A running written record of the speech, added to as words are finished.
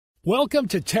Welcome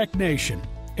to Tech Nation.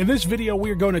 In this video, we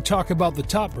are going to talk about the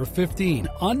top 15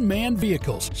 unmanned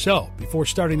vehicles. So, before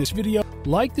starting this video,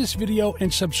 like this video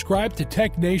and subscribe to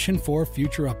Tech Nation for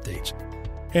future updates.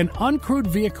 An uncrewed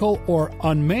vehicle or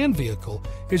unmanned vehicle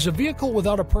is a vehicle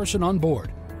without a person on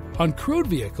board. Uncrewed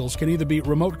vehicles can either be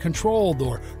remote-controlled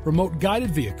or remote-guided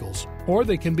vehicles, or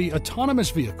they can be autonomous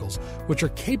vehicles, which are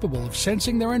capable of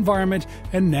sensing their environment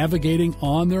and navigating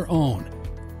on their own.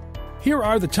 Here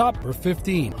are the top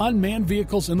 15 unmanned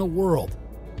vehicles in the world.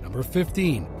 Number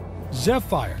 15.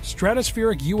 Zephyr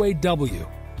Stratospheric UAW.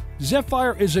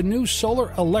 Zephyr is a new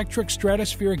solar-electric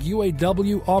stratospheric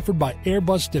UAW offered by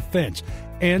Airbus Defence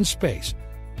and Space,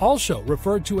 also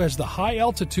referred to as the High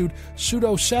Altitude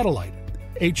Pseudo-Satellite,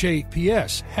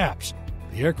 HAPS.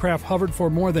 The aircraft hovered for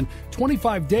more than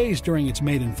 25 days during its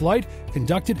maiden flight,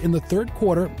 conducted in the third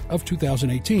quarter of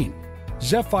 2018.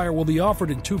 Zephyr will be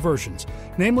offered in two versions,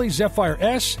 namely Zephyr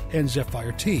S and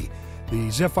Zephyr T.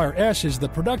 The Zephyr S is the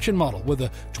production model with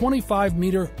a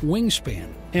 25-meter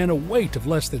wingspan and a weight of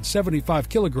less than 75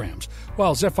 kilograms,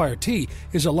 while Zephyr T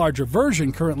is a larger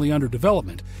version currently under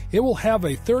development. It will have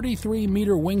a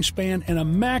 33-meter wingspan and a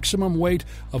maximum weight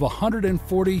of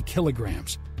 140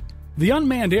 kilograms. The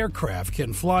unmanned aircraft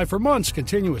can fly for months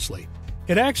continuously.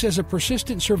 It acts as a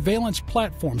persistent surveillance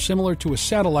platform similar to a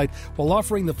satellite while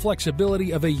offering the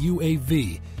flexibility of a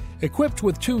UAV. Equipped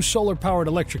with two solar-powered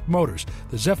electric motors,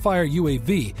 the Zephyr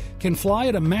UAV can fly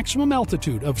at a maximum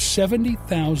altitude of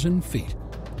 70,000 feet.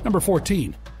 Number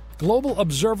 14. Global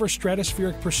Observer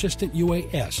Stratospheric Persistent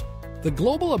UAS. The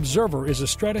Global Observer is a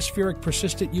stratospheric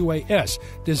persistent UAS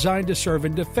designed to serve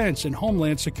in defense and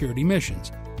homeland security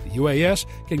missions. The UAS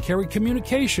can carry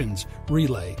communications,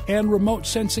 relay, and remote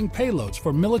sensing payloads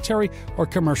for military or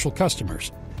commercial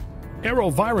customers.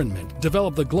 AeroVironment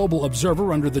developed the Global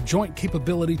Observer under the Joint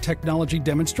Capability Technology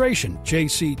Demonstration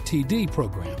 (JCTD)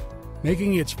 program.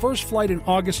 Making its first flight in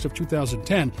August of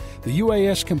 2010, the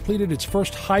UAS completed its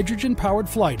first hydrogen-powered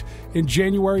flight in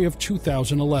January of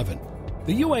 2011.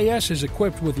 The UAS is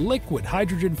equipped with liquid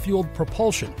hydrogen-fueled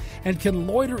propulsion and can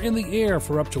loiter in the air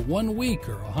for up to 1 week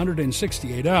or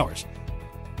 168 hours.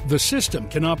 The system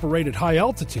can operate at high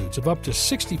altitudes of up to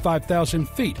 65,000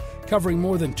 feet, covering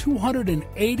more than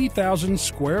 280,000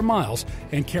 square miles,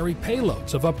 and carry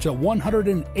payloads of up to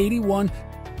 181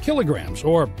 kilograms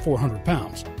or 400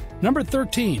 pounds. Number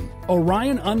 13.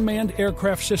 Orion Unmanned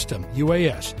Aircraft System,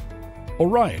 UAS.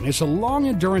 Orion is a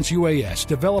long-endurance UAS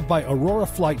developed by Aurora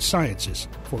Flight Sciences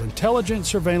for intelligence,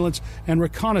 surveillance, and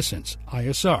reconnaissance,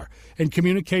 ISR, and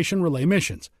communication relay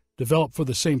missions. Developed for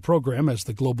the same program as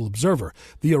the Global Observer,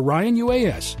 the Orion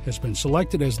UAS has been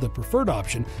selected as the preferred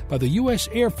option by the U.S.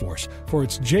 Air Force for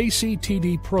its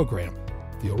JCTD program.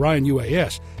 The Orion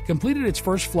UAS completed its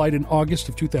first flight in August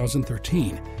of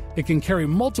 2013. It can carry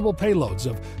multiple payloads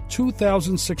of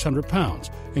 2,600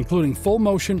 pounds, including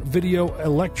full-motion video,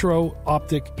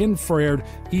 electro-optic, infrared,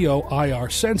 EO/IR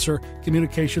sensor,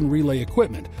 communication relay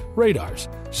equipment, radars,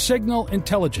 signal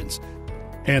intelligence,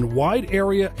 and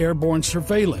wide-area airborne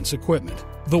surveillance equipment.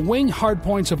 The wing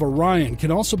hardpoints of Orion can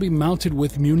also be mounted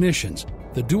with munitions.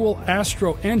 The dual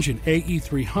Astro engine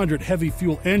AE300 heavy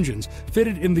fuel engines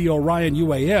fitted in the Orion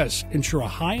UAS ensure a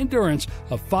high endurance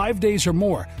of 5 days or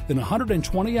more than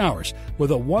 120 hours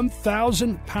with a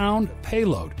 1,000-pound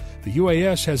payload. The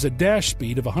UAS has a dash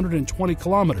speed of 120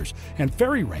 kilometers and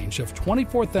ferry range of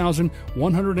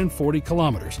 24,140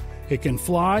 kilometers. It can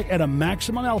fly at a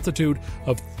maximum altitude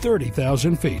of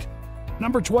 30,000 feet.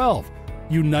 Number 12.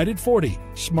 United 40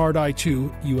 Smart I-2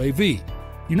 UAV.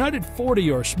 United 40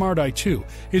 or Smart I-2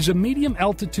 is a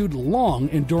medium-altitude,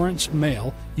 long-endurance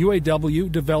male UAW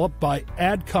developed by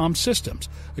ADCOM Systems,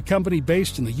 a company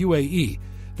based in the UAE.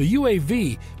 The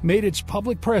UAV made its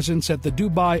public presence at the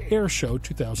Dubai Air Show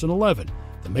 2011.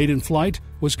 The maiden flight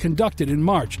was conducted in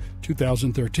March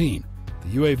 2013.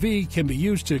 The UAV can be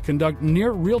used to conduct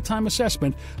near real-time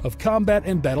assessment of combat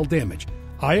and battle damage,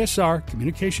 ISR,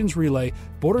 communications relay,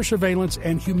 border surveillance,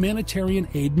 and humanitarian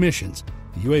aid missions.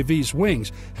 The UAV's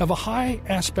wings have a high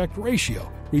aspect ratio,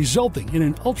 resulting in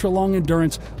an ultra-long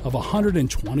endurance of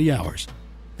 120 hours.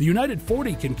 The United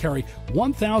 40 can carry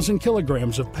 1,000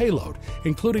 kilograms of payload,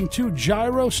 including two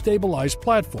gyro-stabilized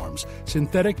platforms,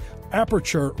 synthetic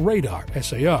aperture radar,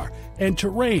 SAR, and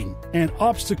terrain and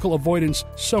obstacle avoidance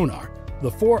sonar.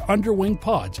 The 4 underwing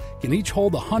pods can each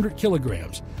hold 100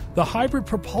 kilograms. The hybrid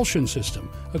propulsion system,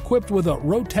 equipped with a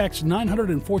Rotax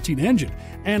 914 engine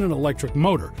and an electric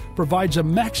motor, provides a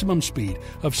maximum speed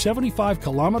of 75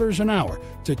 kilometers an hour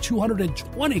to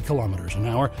 220 kilometers an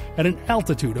hour at an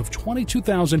altitude of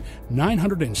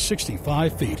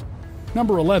 22,965 feet.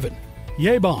 Number 11.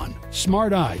 Yabon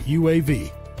Smart Eye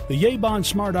UAV. The Yabon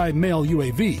Smart Eye Male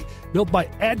UAV, built by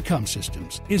ADCOM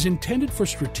Systems, is intended for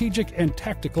strategic and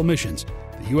tactical missions.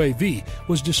 The UAV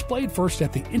was displayed first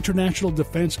at the International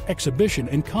Defense Exhibition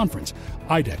and Conference,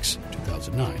 IDEX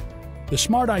 2009. The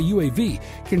Smart Eye UAV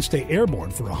can stay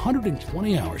airborne for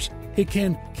 120 hours. It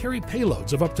can carry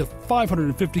payloads of up to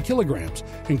 550 kilograms,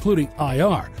 including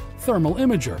IR, thermal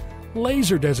imager,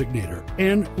 laser designator,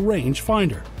 and range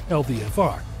finder,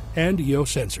 LVFR, and EO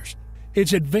sensors.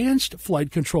 Its Advanced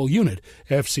Flight Control Unit,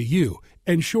 FCU,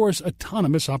 ensures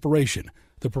autonomous operation.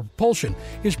 The propulsion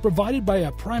is provided by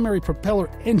a primary propeller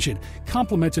engine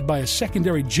complemented by a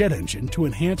secondary jet engine to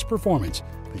enhance performance.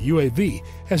 The UAV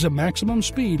has a maximum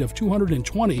speed of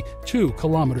 222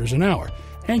 kilometers an hour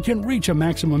and can reach a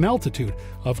maximum altitude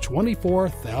of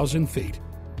 24,000 feet.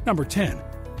 Number 10.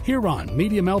 Huron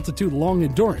Medium Altitude Long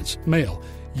Endurance Male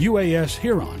UAS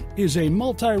Huron is a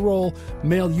multi-role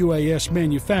male UAS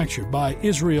manufactured by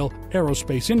Israel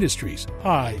Aerospace Industries,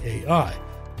 IAI.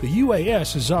 The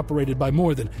UAS is operated by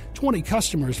more than 20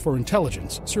 customers for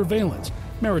intelligence, surveillance,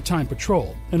 maritime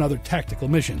patrol, and other tactical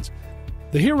missions.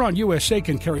 The Huron USA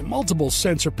can carry multiple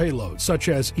sensor payloads such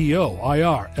as EO,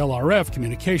 IR, LRF,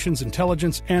 communications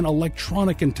intelligence, and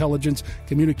electronic intelligence,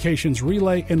 communications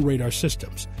relay, and radar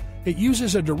systems. It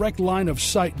uses a direct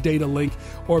line-of-sight data link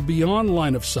or beyond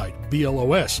line-of-sight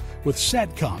BLOS with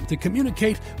SATCOM to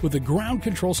communicate with the ground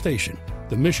control station.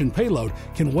 The mission payload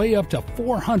can weigh up to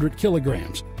 400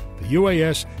 kilograms. The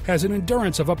UAS has an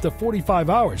endurance of up to 45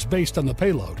 hours based on the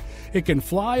payload. It can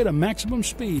fly at a maximum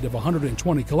speed of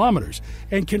 120 kilometers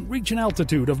and can reach an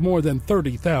altitude of more than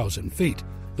 30,000 feet.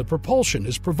 The propulsion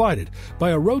is provided by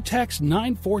a Rotax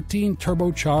 914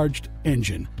 turbocharged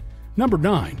engine. Number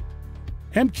 9.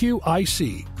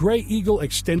 MQIC Gray Eagle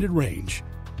Extended Range.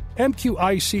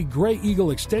 MQIC Gray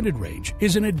Eagle Extended Range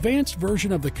is an advanced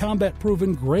version of the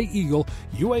combat-proven Gray Eagle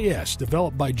UAS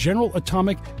developed by General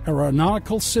Atomic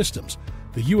Aeronautical Systems.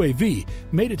 The UAV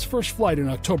made its first flight in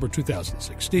October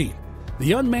 2016.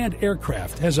 The unmanned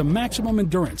aircraft has a maximum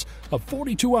endurance of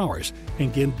 42 hours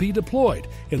and can be deployed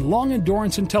in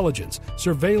long-endurance intelligence,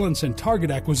 surveillance and target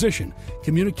acquisition,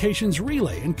 communications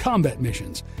relay, and combat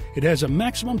missions. It has a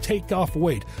maximum takeoff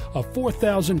weight of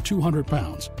 4,200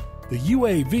 pounds. The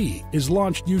UAV is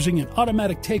launched using an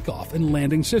automatic takeoff and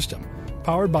landing system.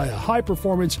 Powered by a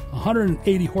high-performance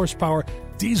 180 horsepower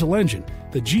diesel engine,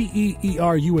 the GEER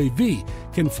UAV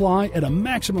can fly at a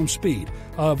maximum speed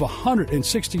of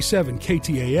 167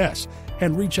 ktas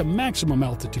and reach a maximum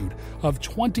altitude of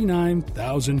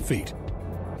 29,000 feet.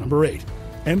 Number 8.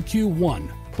 MQ-1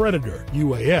 Predator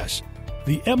UAS.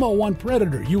 The MO-1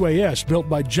 Predator UAS, built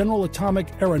by General Atomic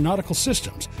Aeronautical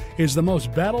Systems, is the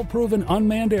most battle-proven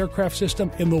unmanned aircraft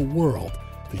system in the world.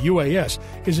 The UAS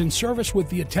is in service with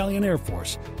the Italian Air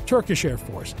Force, Turkish Air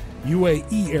Force,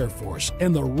 UAE Air Force,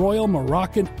 and the Royal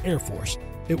Moroccan Air Force.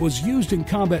 It was used in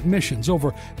combat missions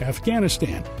over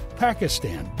Afghanistan,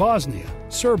 Pakistan, Bosnia,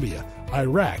 Serbia,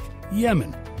 Iraq,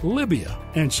 Yemen, Libya,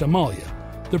 and Somalia.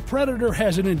 The Predator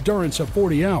has an endurance of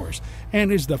 40 hours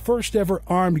and is the first ever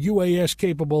armed UAS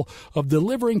capable of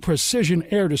delivering precision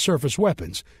air-to-surface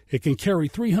weapons. It can carry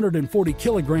 340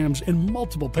 kilograms in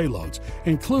multiple payloads,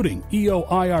 including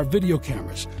EO/IR video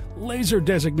cameras, laser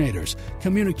designators,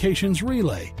 communications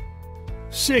relay,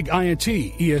 SIG-INT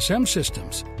ESM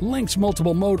systems, Lynx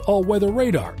multiple mode all-weather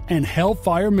radar, and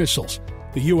Hellfire missiles.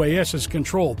 The UAS is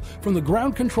controlled from the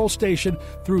ground control station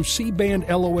through C-band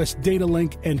LOS data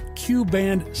link and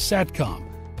Q-band SATCOM.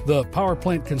 The power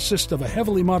plant consists of a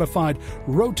heavily modified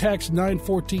Rotax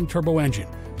 914 turbo engine,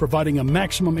 providing a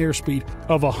maximum airspeed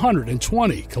of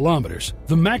 120 kilometers.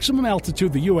 The maximum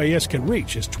altitude the UAS can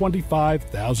reach is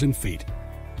 25,000 feet.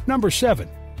 Number 7.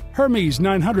 Hermes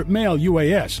 900 Male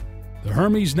UAS. The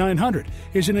Hermes 900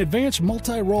 is an advanced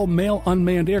multi-role male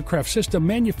unmanned aircraft system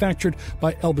manufactured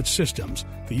by Elbit Systems.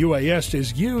 The UAS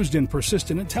is used in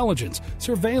persistent intelligence,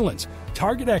 surveillance,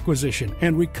 target acquisition,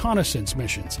 and reconnaissance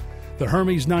missions. The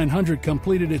Hermes 900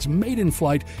 completed its maiden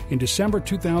flight in December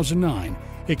 2009.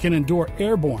 It can endure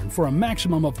airborne for a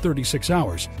maximum of 36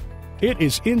 hours. It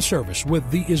is in service with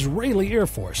the Israeli Air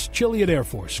Force, Chilean Air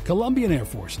Force, Colombian Air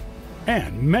Force,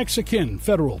 and Mexican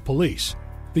Federal Police.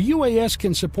 The UAS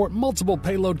can support multiple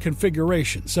payload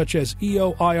configurations such as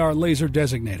EO/IR laser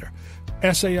designator,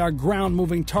 SAR ground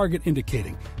moving target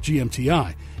indicating,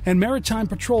 GMTI, and maritime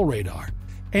patrol radar,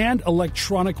 and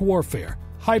electronic warfare,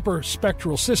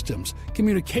 hyperspectral systems,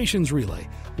 communications relay,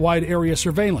 wide area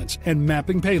surveillance, and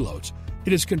mapping payloads.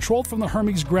 It is controlled from the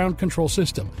Hermes ground control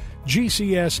system,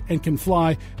 GCS, and can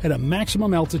fly at a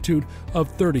maximum altitude of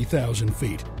 30,000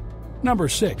 feet. Number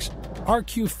 6.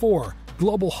 RQ-4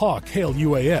 Global Hawk Hail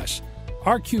UAS.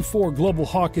 RQ-4 Global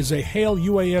Hawk is a HALE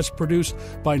UAS produced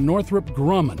by Northrop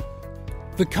Grumman.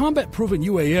 The combat-proven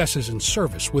UAS is in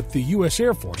service with the U.S.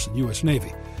 Air Force and U.S.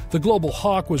 Navy. The Global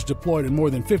Hawk was deployed in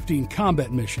more than 15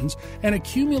 combat missions and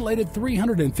accumulated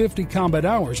 350 combat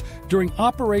hours during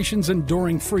Operations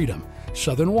Enduring Freedom,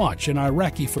 Southern Watch, and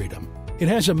Iraqi Freedom. It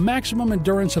has a maximum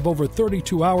endurance of over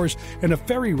 32 hours and a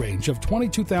ferry range of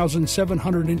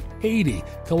 22,780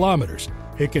 kilometers.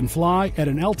 It can fly at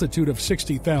an altitude of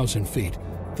 60,000 feet.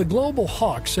 The Global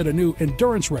Hawk set a new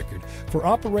endurance record for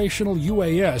operational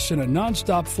UAS in a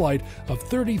nonstop flight of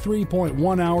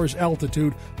 33.1 hours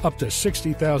altitude up to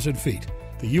 60,000 feet.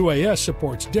 The UAS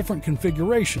supports different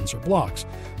configurations or blocks.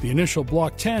 The initial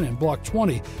Block 10 and Block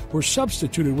 20 were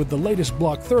substituted with the latest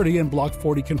Block 30 and Block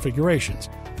 40 configurations.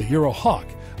 The Euro Hawk,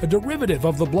 a derivative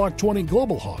of the Block 20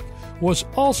 Global Hawk, was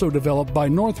also developed by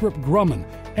Northrop Grumman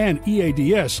and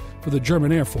EADS for the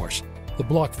German Air Force. The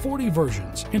Block 40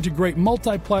 versions integrate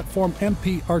multi-platform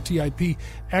MP-RTIP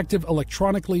active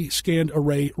electronically scanned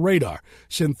array radar,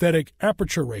 synthetic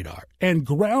aperture radar, and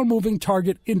ground-moving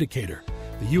target indicator.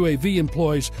 The UAV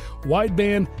employs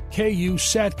wideband KU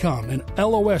SATCOM and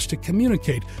LOS to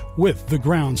communicate with the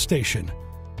ground station.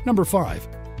 Number 5.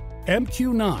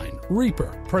 MQ-9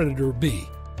 Reaper Predator B.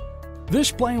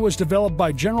 This plane was developed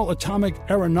by General Atomic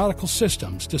Aeronautical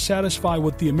Systems to satisfy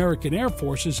what the American Air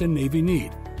Forces and Navy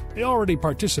need. They already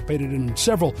participated in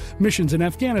several missions in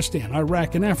Afghanistan,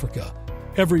 Iraq, and Africa.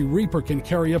 Every Reaper can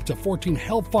carry up to 14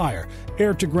 Hellfire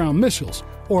air-to-ground missiles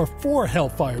or 4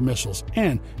 Hellfire missiles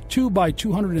and 2 by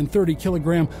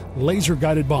 230-kilogram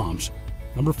laser-guided bombs.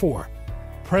 Number 4.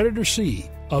 Predator C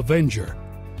Avenger.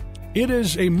 It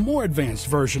is a more advanced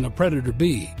version of Predator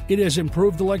B. It has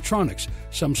improved electronics,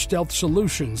 some stealth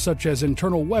solutions such as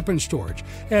internal weapon storage,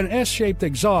 and S-shaped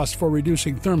exhaust for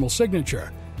reducing thermal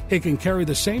signature. It can carry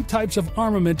the same types of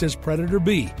armament as Predator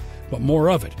B, but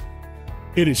more of it.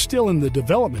 It is still in the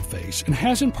development phase and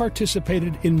hasn't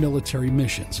participated in military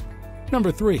missions.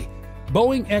 Number 3.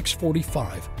 Boeing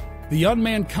X-45. The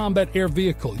Unmanned Combat Air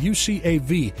Vehicle,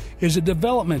 UCAV, is a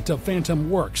development of Phantom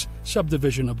Works,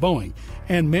 subdivision of Boeing,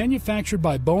 and manufactured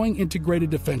by Boeing Integrated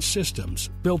Defense Systems,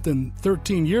 built in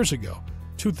 13 years ago,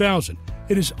 2000.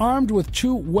 It is armed with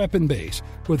 2 weapon bays,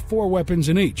 with 4 weapons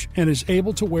in each, and is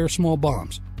able to wear small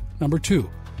bombs. Number 2.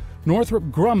 Northrop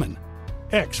Grumman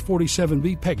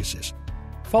X-47B Pegasus.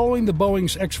 Following the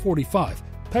Boeing's X-45,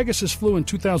 Pegasus flew in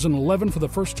 2011 for the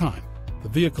first time. The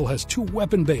vehicle has 2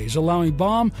 weapon bays, allowing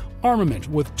bomb armament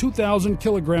with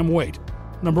 2,000-kilogram weight.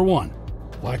 Number 1.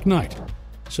 Black Knight.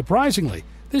 Surprisingly,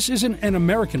 this isn't an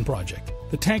American project.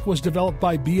 The tank was developed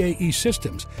by BAE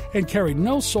Systems and carried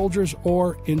no soldiers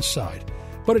or inside.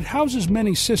 But it houses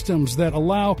many systems that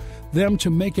allow them to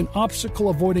make an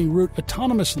obstacle-avoiding route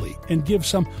autonomously and give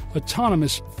some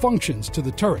autonomous functions to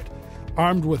the turret.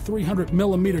 Armed with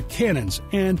 300mm cannons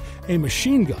and a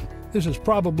machine gun, this is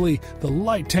probably the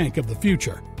light tank of the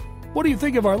future. What do you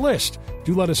think of our list?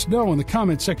 Do let us know in the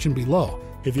comment section below.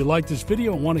 If you like this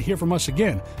video and want to hear from us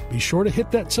again, be sure to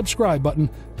hit that subscribe button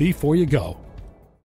before you go.